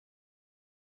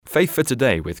Faith for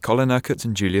Today with Colin Urquhart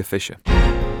and Julia Fisher.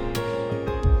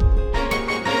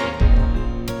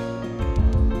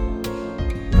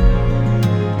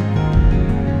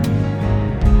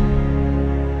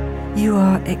 You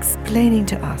are explaining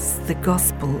to us the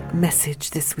gospel message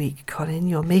this week, Colin.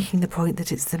 You're making the point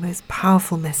that it's the most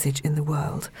powerful message in the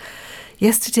world.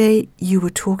 Yesterday, you were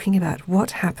talking about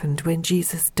what happened when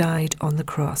Jesus died on the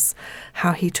cross,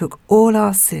 how he took all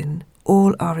our sin,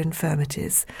 all our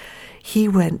infirmities. He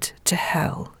went to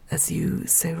hell, as you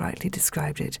so rightly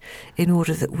described it, in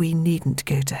order that we needn't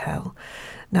go to hell.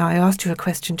 Now, I asked you a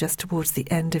question just towards the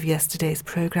end of yesterday's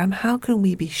programme. How can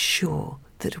we be sure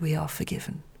that we are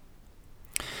forgiven?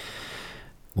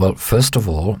 Well, first of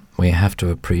all, we have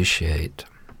to appreciate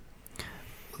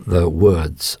the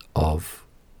words of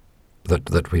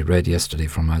that we read yesterday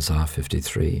from Isaiah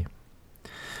 53.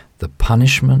 The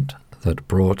punishment that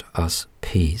brought us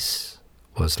peace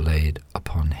was laid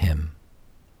upon him.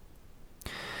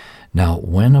 Now,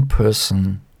 when a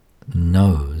person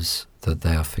knows that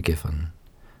they are forgiven,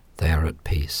 they are at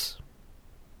peace.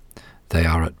 They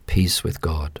are at peace with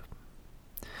God.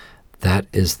 That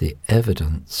is the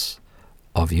evidence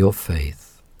of your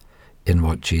faith in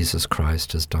what Jesus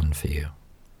Christ has done for you.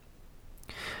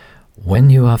 When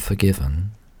you are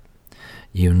forgiven,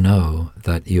 you know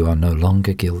that you are no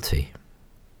longer guilty.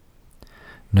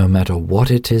 No matter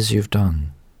what it is you've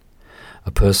done,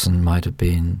 a person might have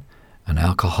been an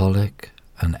alcoholic,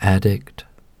 an addict,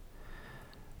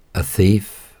 a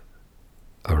thief,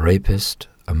 a rapist,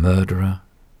 a murderer,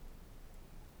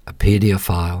 a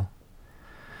paedophile.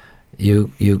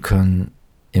 You can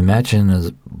imagine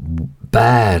as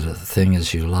bad a thing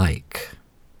as you like,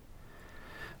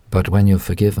 but when you're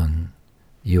forgiven,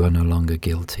 you are no longer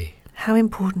guilty. How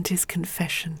important is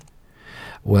confession?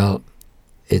 Well,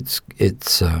 it's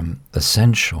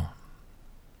essential.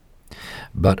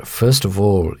 But first of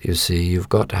all, you see, you've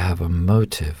got to have a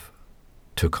motive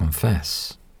to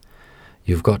confess.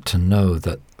 You've got to know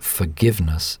that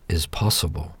forgiveness is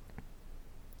possible.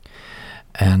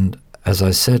 And as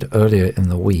I said earlier in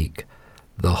the week,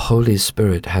 the Holy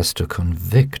Spirit has to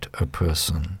convict a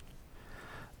person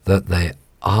that they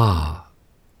are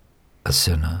a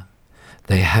sinner.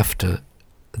 They have to,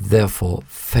 therefore,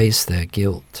 face their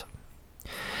guilt.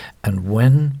 And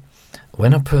when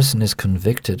a person is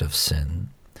convicted of sin,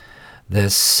 their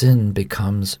sin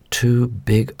becomes too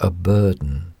big a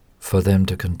burden for them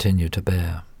to continue to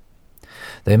bear.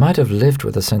 They might have lived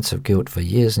with a sense of guilt for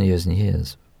years and years and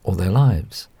years, all their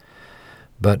lives.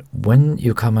 But when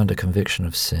you come under conviction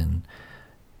of sin,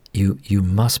 you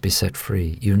must be set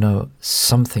free. You know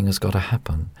something has got to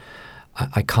happen.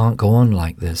 I can't go on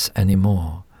like this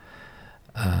anymore.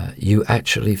 You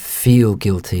actually feel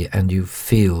guilty and you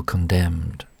feel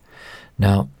condemned.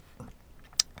 Now,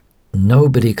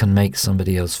 nobody can make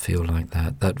somebody else feel like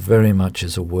that. That very much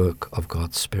is a work of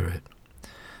God's Spirit.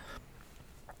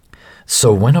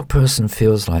 So when a person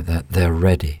feels like that, they're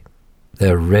ready.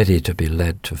 They're ready to be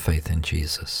led to faith in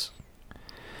Jesus.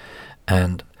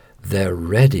 And they're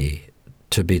ready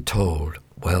to be told,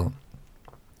 well,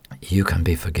 you can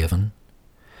be forgiven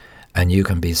and you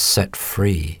can be set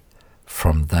free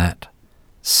from that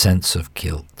sense of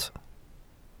guilt.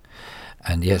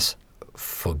 And yes,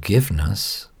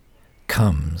 forgiveness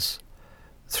comes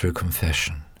through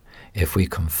confession. If we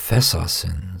confess our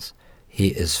sins, he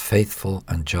is faithful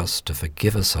and just to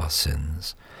forgive us our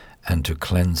sins and to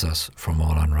cleanse us from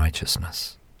all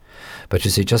unrighteousness. But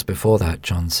you see, just before that,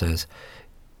 John says,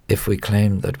 if we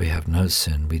claim that we have no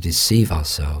sin, we deceive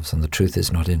ourselves and the truth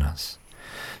is not in us.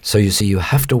 So you see, you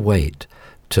have to wait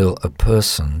till a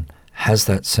person has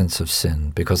that sense of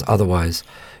sin, because otherwise,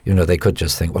 they could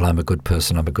just think, well, I'm a good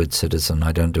person, I'm a good citizen,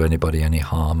 I don't do anybody any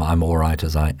harm, I'm all right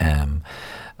as I am.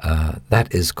 That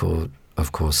is called,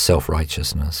 of course,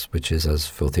 self-righteousness, which is as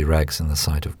filthy rags in the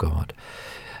sight of God.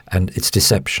 And it's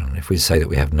deception. If we say that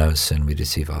we have no sin, we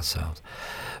deceive ourselves.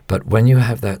 But when you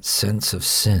have that sense of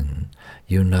sin,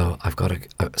 you know,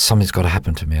 something's got to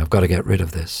happen to me. I've got to get rid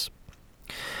of this.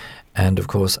 And of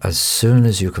course, as soon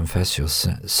as you confess your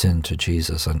sin to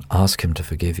Jesus and ask him to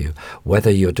forgive you, whether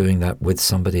you're doing that with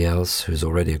somebody else who's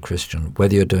already a Christian,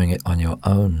 whether you're doing it on your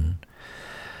own,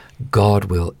 God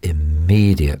will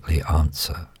immediately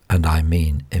answer. And I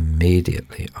mean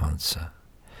immediately answer.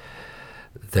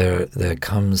 There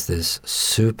comes this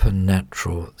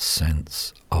supernatural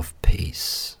sense of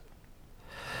peace.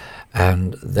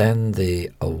 And then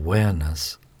the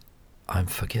awareness, I'm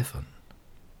forgiven.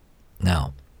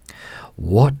 Now,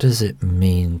 what does it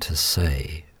mean to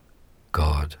say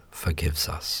God forgives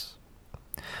us?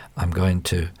 I'm going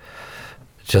to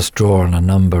just draw on a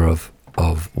number of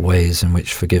ways in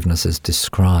which forgiveness is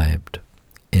described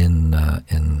in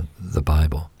the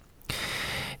Bible.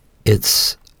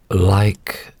 It's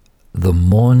like the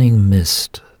morning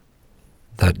mist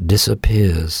that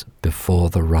disappears before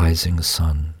the rising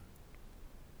sun.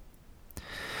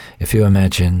 If you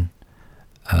imagine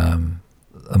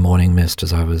a morning mist,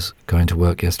 as I was going to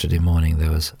work yesterday morning,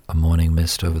 there was a morning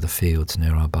mist over the fields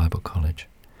near our Bible college.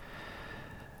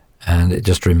 And it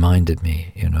just reminded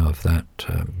me, of that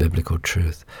biblical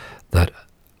truth, that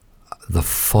the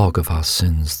fog of our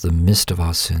sins, the mist of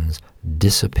our sins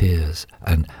disappears.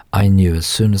 And I knew as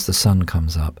soon as the sun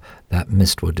comes up, that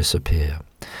mist will disappear.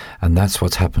 And that's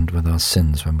what's happened with our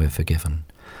sins when we're forgiven.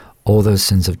 All those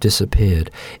sins have disappeared.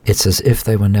 It's as if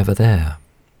they were never there.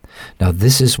 Now,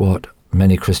 this is what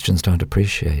many Christians don't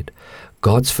appreciate.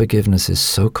 God's forgiveness is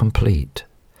so complete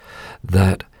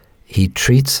that He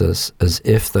treats us as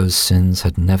if those sins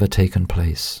had never taken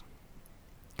place.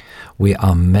 We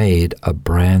are made a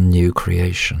brand new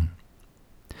creation.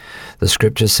 The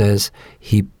scripture says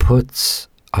He puts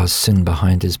our sin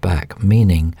behind His back,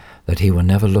 meaning that He will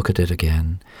never look at it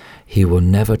again. He will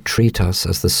never treat us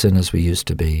as the sinners we used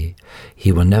to be.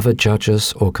 He will never judge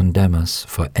us or condemn us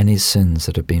for any sins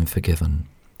that have been forgiven.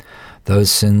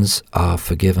 Those sins are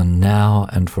forgiven now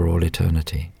and for all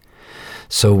eternity.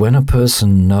 So when a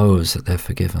person knows that they're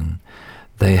forgiven,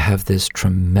 they have this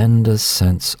tremendous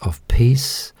sense of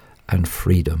peace and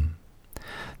freedom.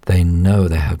 They know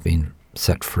they have been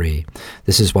set free.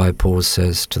 This is why Paul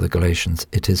says to the Galatians,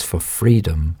 it is for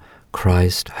freedom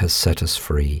Christ has set us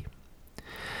free.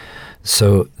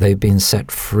 So they've been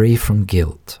set free from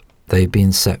guilt. They've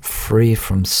been set free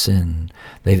from sin.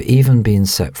 They've even been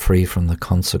set free from the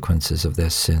consequences of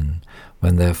their sin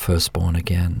when they're first born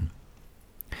again.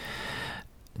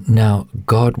 Now,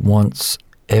 God wants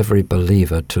every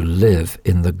believer to live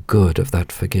in the good of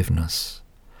that forgiveness.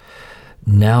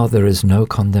 Now there is no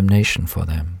condemnation for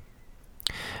them.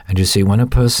 And you see, when a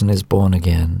person is born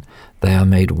again, they are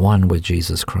made one with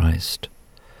Jesus Christ.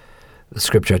 The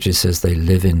scripture actually says they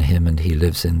live in Him and He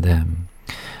lives in them.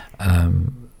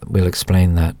 We'll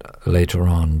explain that later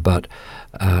on. But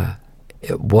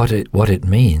what it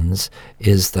means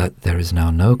is that there is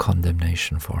now no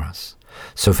condemnation for us.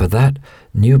 So for that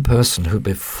new person who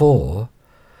before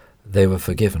they were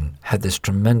forgiven had this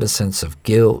tremendous sense of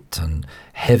guilt and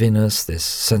heaviness, this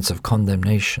sense of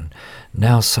condemnation,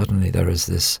 now suddenly there is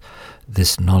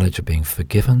this knowledge of being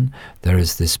forgiven, there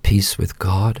is this peace with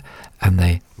God, and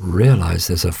they realize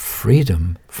there's a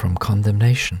freedom from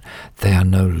condemnation. They are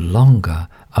no longer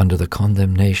under the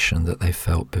condemnation that they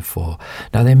felt before.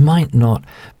 Now, they might not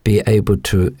be able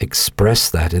to express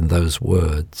that in those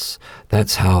words.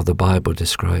 That's how the Bible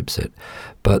describes it.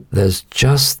 But there's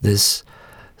just this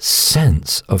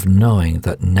sense of knowing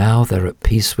that now they're at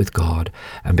peace with God,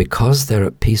 and because they're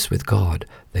at peace with God,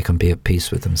 they can be at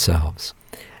peace with themselves.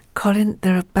 Colin,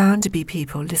 there are bound to be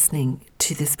people listening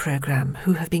to this program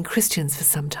who have been Christians for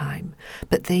some time,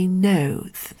 but they know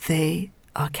that they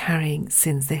are carrying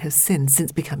sins. They have sinned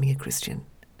since becoming a Christian.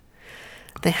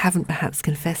 They haven't perhaps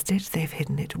confessed it, they've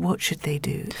hidden it. What should they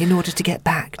do in order to get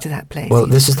back to that place? Well,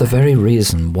 this is the very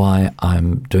reason why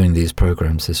I'm doing these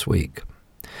programs this week.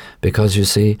 Because you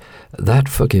see, that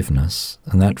forgiveness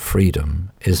and that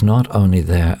freedom is not only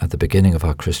there at the beginning of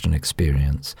our Christian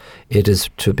experience, it is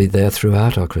to be there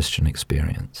throughout our Christian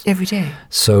experience. Every day.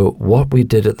 So what we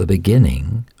did at the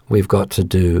beginning, we've got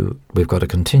to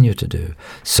continue to do.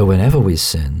 So whenever we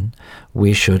sin,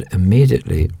 we should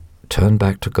immediately turn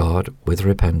back to God with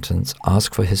repentance,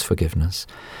 ask for His forgiveness,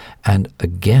 and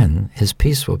again, His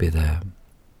peace will be there.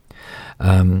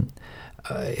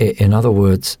 In other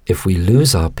words, if we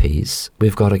lose our peace,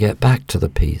 we've got to get back to the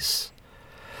peace.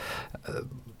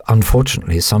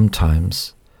 Unfortunately,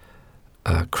 sometimes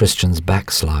Christians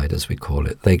backslide, as we call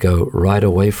it. They go right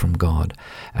away from God.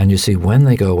 And you see, when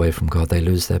they go away from God, they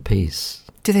lose their peace.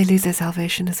 Do they lose their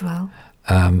salvation as well?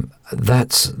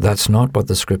 That's not what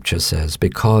the scripture says,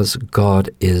 because God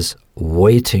is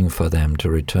waiting for them to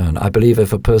return. I believe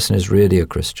if a person is really a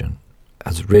Christian,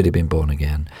 has really been born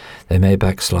again, they may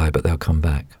backslide, but they'll come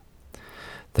back.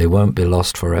 They won't be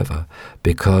lost forever,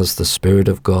 because the Spirit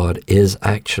of God is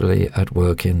actually at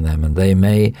work in them, and they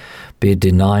may be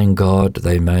denying God,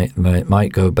 they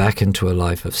might go back into a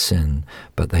life of sin,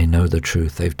 but they know the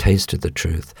truth, they've tasted the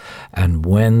truth, and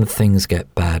when things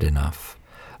get bad enough,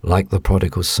 like the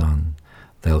prodigal son,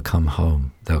 they'll come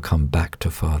home, they'll come back to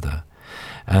Father.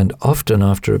 And often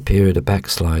after a period of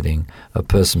backsliding, a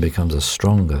person becomes a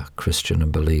stronger Christian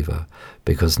and believer,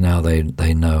 because now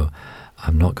they know,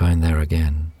 I'm not going there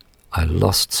again. I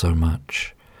lost so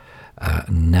much.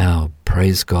 Now,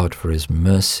 praise God for His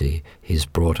mercy. He's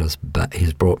brought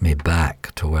me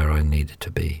back to where I needed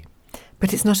to be.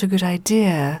 But it's not a good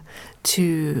idea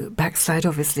to backslide,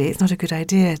 obviously. It's not a good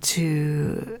idea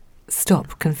to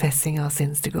stop confessing our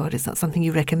sins to God. It's not something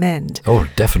you recommend. Oh,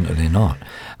 definitely not.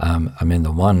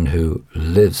 The one who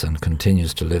lives and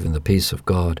continues to live in the peace of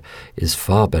God is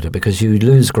far better, because you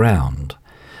lose ground.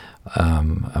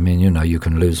 You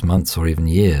can lose months or even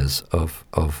years of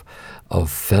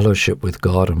fellowship with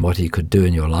God and what He could do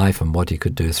in your life and what He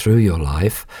could do through your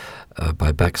life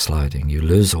by backsliding. You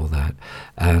lose all that.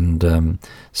 And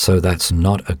so that's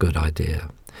not a good idea.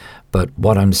 But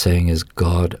what I'm saying is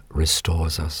God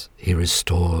restores us. He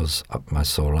restores my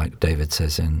soul, like David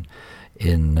says in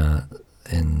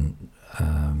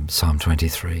Psalm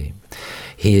 23.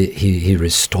 He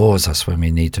restores us when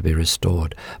we need to be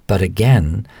restored. But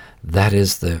again, that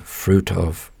is the fruit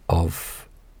of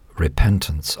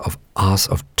repentance, of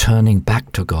turning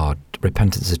back to God.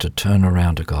 Repentance is to turn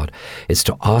around to God. It's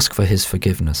to ask for His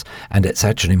forgiveness. And it's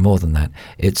actually more than that.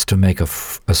 It's to make a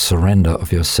surrender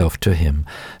of yourself to Him.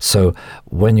 So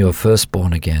when you're first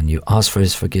born again, you ask for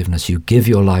His forgiveness. You give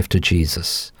your life to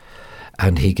Jesus,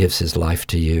 and He gives His life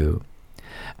to you.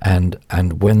 And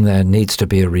when there needs to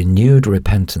be a renewed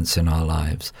repentance in our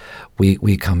lives,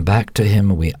 we come back to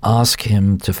Him, we ask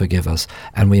Him to forgive us,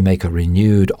 and we make a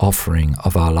renewed offering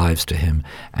of our lives to Him,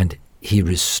 and He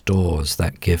restores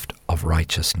that gift of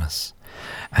righteousness.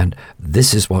 And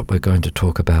this is what we're going to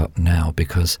talk about now,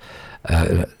 because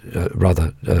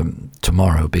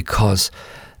tomorrow, because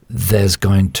there's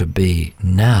going to be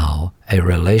now a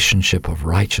relationship of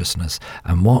righteousness,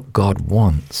 and what God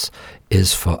wants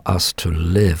is for us to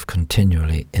live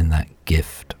continually in that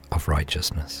gift of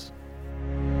righteousness.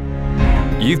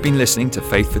 You've been listening to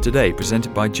Faith for Today,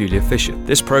 presented by Julia Fisher.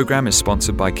 This program is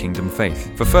sponsored by Kingdom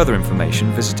Faith. For further information,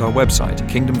 visit our website,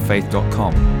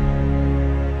 kingdomfaith.com.